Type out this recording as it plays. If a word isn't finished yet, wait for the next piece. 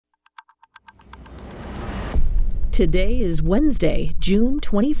Today is Wednesday, June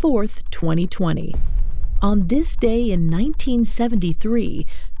 24th, 2020. On this day in 1973,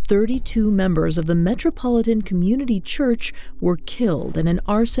 32 members of the Metropolitan Community Church were killed in an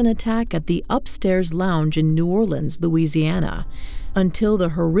arson attack at the UpStairs Lounge in New Orleans, Louisiana. Until the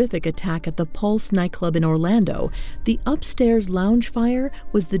horrific attack at the Pulse nightclub in Orlando, the UpStairs Lounge fire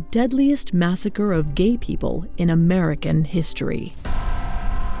was the deadliest massacre of gay people in American history.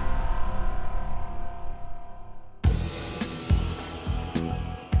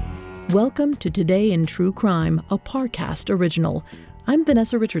 Welcome to Today in True Crime, a Parcast original. I'm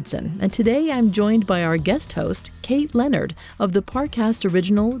Vanessa Richardson, and today I'm joined by our guest host, Kate Leonard, of the Parcast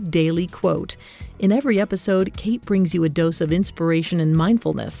original Daily Quote. In every episode, Kate brings you a dose of inspiration and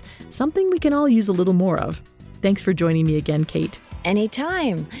mindfulness, something we can all use a little more of. Thanks for joining me again, Kate.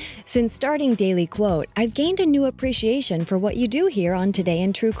 Anytime. Since starting Daily Quote, I've gained a new appreciation for what you do here on Today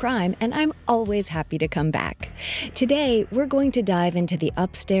in True Crime, and I'm always happy to come back. Today, we're going to dive into the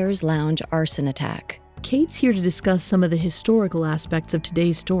UpStairs Lounge arson attack. Kate's here to discuss some of the historical aspects of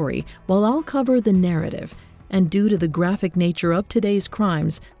today's story, while I'll cover the narrative. And due to the graphic nature of today's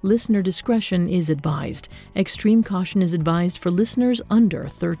crimes, listener discretion is advised. Extreme caution is advised for listeners under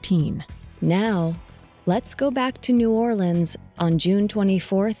 13. Now, let's go back to New Orleans on June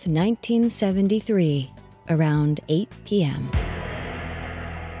 24th, 1973, around 8 p.m.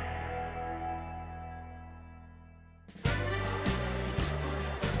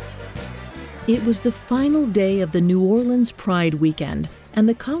 It was the final day of the New Orleans Pride weekend, and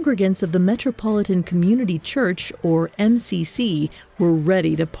the congregants of the Metropolitan Community Church, or MCC, were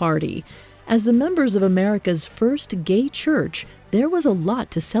ready to party. As the members of America's first gay church, there was a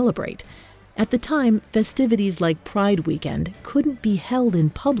lot to celebrate. At the time, festivities like Pride Weekend couldn't be held in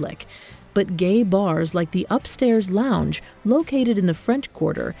public, but gay bars like the UpStairs Lounge, located in the French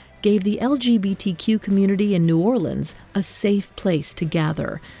Quarter, gave the LGBTQ community in New Orleans a safe place to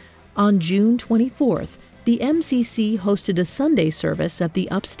gather. On June 24th, the MCC hosted a Sunday service at the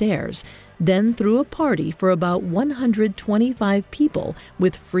UpStairs, then threw a party for about 125 people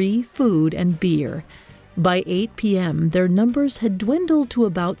with free food and beer. By 8 p.m., their numbers had dwindled to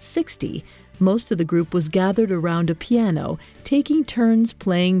about 60. Most of the group was gathered around a piano, taking turns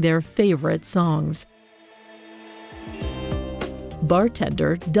playing their favorite songs.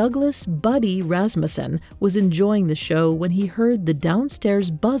 Bartender Douglas Buddy Rasmussen was enjoying the show when he heard the downstairs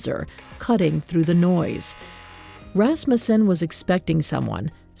buzzer cutting through the noise. Rasmussen was expecting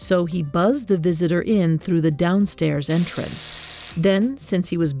someone, so he buzzed the visitor in through the downstairs entrance. Then, since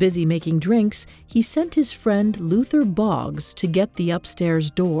he was busy making drinks, he sent his friend Luther Boggs to get the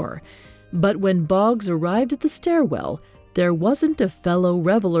upstairs door. But when Boggs arrived at the stairwell, there wasn't a fellow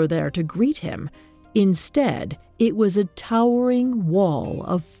reveler there to greet him. Instead, it was a towering wall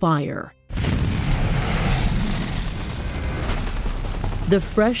of fire. The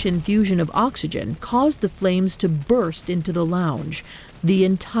fresh infusion of oxygen caused the flames to burst into the lounge. The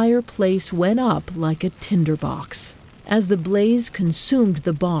entire place went up like a tinderbox. As the blaze consumed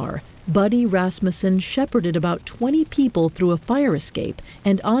the bar, Buddy Rasmussen shepherded about 20 people through a fire escape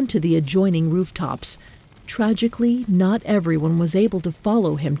and onto the adjoining rooftops. Tragically, not everyone was able to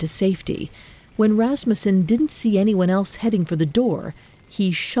follow him to safety. When Rasmussen didn't see anyone else heading for the door,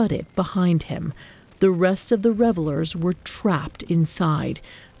 he shut it behind him. The rest of the revelers were trapped inside.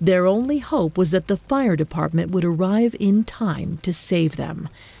 Their only hope was that the fire department would arrive in time to save them.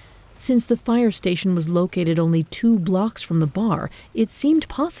 Since the fire station was located only 2 blocks from the bar, it seemed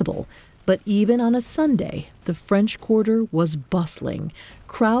possible. But even on a Sunday, the French Quarter was bustling.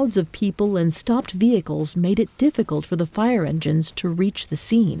 Crowds of people and stopped vehicles made it difficult for the fire engines to reach the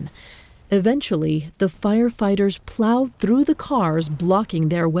scene. Eventually, the firefighters plowed through the cars blocking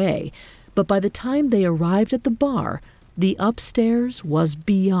their way, but by the time they arrived at the bar, the UpStairs was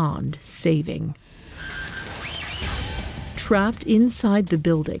beyond saving. Trapped inside the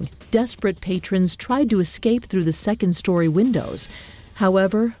building, desperate patrons tried to escape through the second-story windows.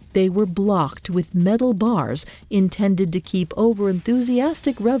 However, they were blocked with metal bars intended to keep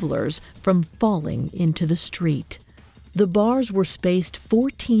overenthusiastic revelers from falling into the street. The bars were spaced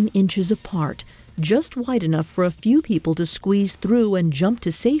 14 inches apart, just wide enough for a few people to squeeze through and jump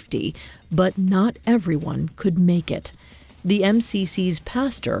to safety, but not everyone could make it. The MCC's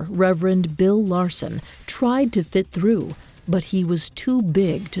pastor, Reverend Bill Larson, tried to fit through, but he was too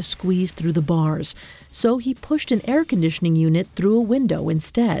big to squeeze through the bars, so he pushed an air conditioning unit through a window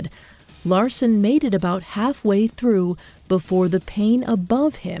instead. Larson made it about halfway through before the pane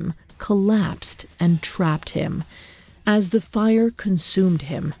above him collapsed and trapped him. As the fire consumed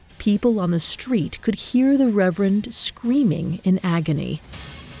him, people on the street could hear the Reverend screaming in agony.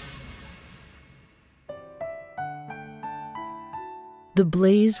 The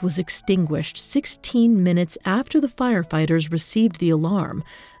blaze was extinguished 16 minutes after the firefighters received the alarm,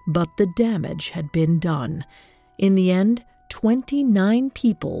 but the damage had been done. In the end, 29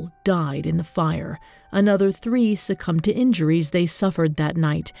 people died in the fire. Another 3 succumbed to injuries they suffered that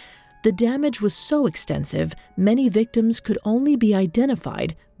night. The damage was so extensive, many victims could only be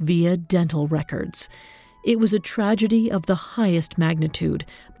identified via dental records. It was a tragedy of the highest magnitude,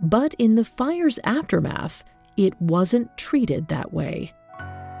 but in the fire's aftermath, it wasn't treated that way.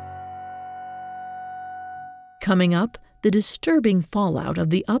 Coming up, the disturbing fallout of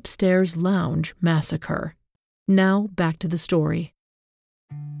the UpStairs Lounge massacre. Now back to the story.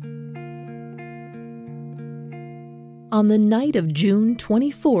 On the night of June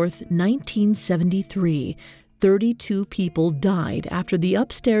 24, 1973, 32 people died after the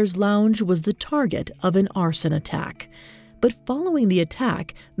UpStairs Lounge was the target of an arson attack. But following the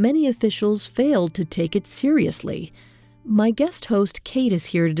attack, many officials failed to take it seriously. My guest host Kate is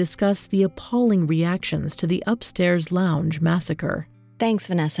here to discuss the appalling reactions to the UpStairs Lounge massacre. Thanks,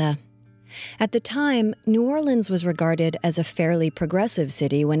 Vanessa. At the time, New Orleans was regarded as a fairly progressive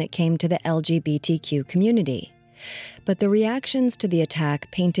city when it came to the LGBTQ community. But the reactions to the attack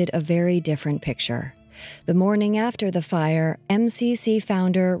painted a very different picture. The morning after the fire, MCC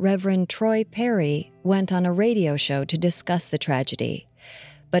founder Reverend Troy Perry went on a radio show to discuss the tragedy.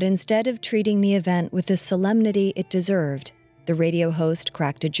 But instead of treating the event with the solemnity it deserved, the radio host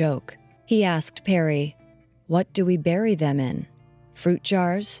cracked a joke. He asked Perry, "What do we bury them in? Fruit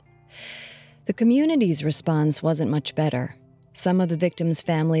jars?" The community's response wasn't much better. Some of the victims'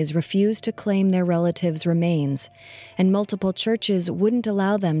 families refused to claim their relatives' remains, and multiple churches wouldn't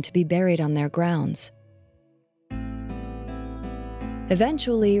allow them to be buried on their grounds.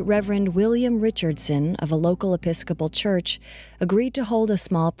 Eventually, Reverend William Richardson of a local Episcopal church agreed to hold a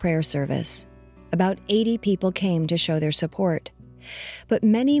small prayer service. About 80 people came to show their support. But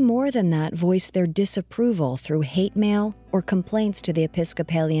many more than that voiced their disapproval through hate mail or complaints to the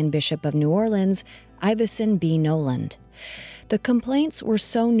Episcopalian Bishop of New Orleans, Iverson B. Noland. The complaints were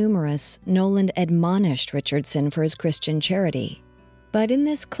so numerous, Noland admonished Richardson for his Christian charity. But in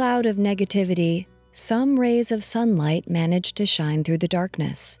this cloud of negativity, some rays of sunlight managed to shine through the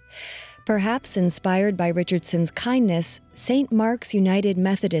darkness. Perhaps inspired by Richardson's kindness, St. Mark's United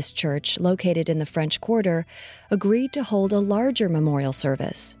Methodist Church, located in the French Quarter, agreed to hold a larger memorial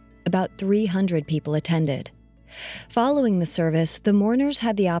service. About 300 people attended. Following the service, the mourners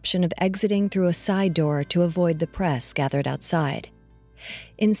had the option of exiting through a side door to avoid the press gathered outside.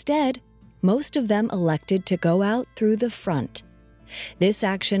 Instead, most of them elected to go out through the front. This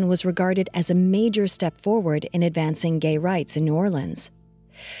action was regarded as a major step forward in advancing gay rights in New Orleans.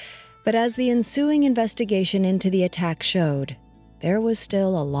 But as the ensuing investigation into the attack showed, there was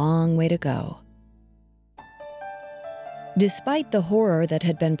still a long way to go. Despite the horror that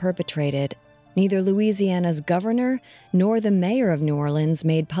had been perpetrated, neither Louisiana's governor nor the mayor of New Orleans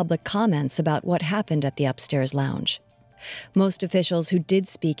made public comments about what happened at the UpStairs Lounge. Most officials who did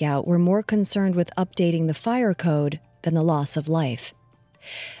speak out were more concerned with updating the fire code than the loss of life.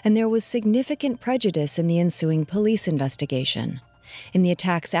 And there was significant prejudice in the ensuing police investigation. In the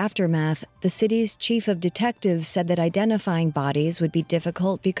attack's aftermath, the city's chief of detectives said that identifying bodies would be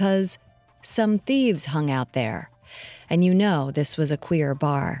difficult because some thieves hung out there. And you know this was a queer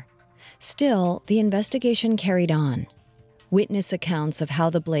bar. Still, the investigation carried on. Witness accounts of how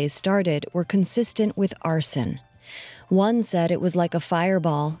the blaze started were consistent with arson. One said it was like a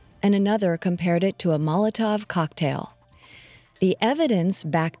fireball, and another compared it to a Molotov cocktail. The evidence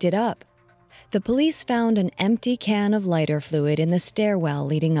backed it up. The police found an empty can of lighter fluid in the stairwell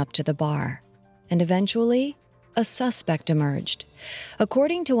leading up to the bar. And eventually, a suspect emerged.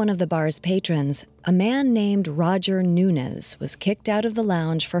 According to one of the bar's patrons, a man named Roger Nunez was kicked out of the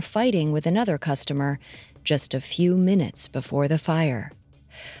lounge for fighting with another customer just a few minutes before the fire.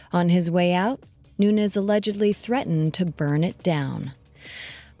 On his way out, Nunez allegedly threatened to burn it down.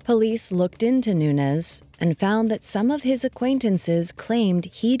 Police looked into Nunez and found that some of his acquaintances claimed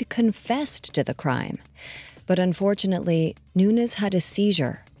he'd confessed to the crime. But unfortunately, Nunez had a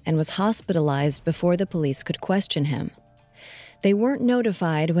seizure and was hospitalized before the police could question him. They weren't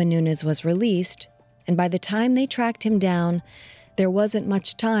notified when Nunez was released, and by the time they tracked him down, there wasn't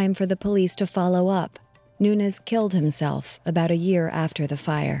much time for the police to follow up. Nunez killed himself about a year after the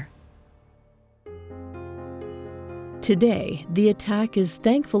fire. Today, the attack is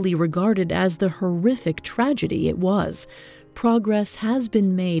thankfully regarded as the horrific tragedy it was. Progress has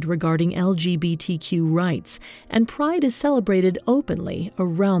been made regarding LGBTQ rights, and Pride is celebrated openly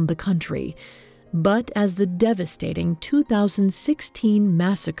around the country. But as the devastating 2016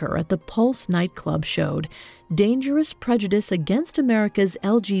 massacre at the Pulse nightclub showed, dangerous prejudice against America's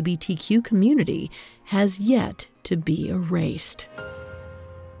LGBTQ community has yet to be erased.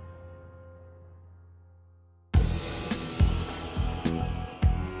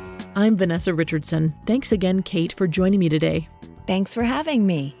 I'm Vanessa Richardson. Thanks again, Kate, for joining me today. Thanks for having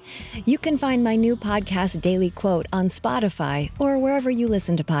me. You can find my new podcast, Daily Quote, on Spotify or wherever you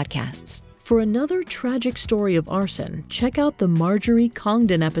listen to podcasts. For another tragic story of arson, check out the Marjorie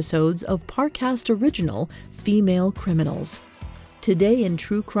Congdon episodes of Parcast original Female Criminals. Today in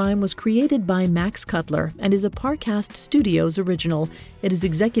True Crime was created by Max Cutler and is a Parcast Studios original. It is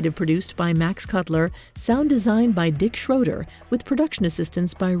executive produced by Max Cutler, sound designed by Dick Schroeder, with production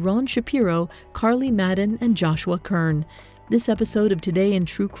assistance by Ron Shapiro, Carly Madden, and Joshua Kern. This episode of Today in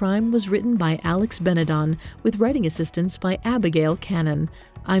True Crime was written by Alex Benedon, with writing assistance by Abigail Cannon.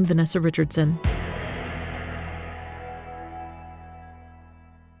 I'm Vanessa Richardson.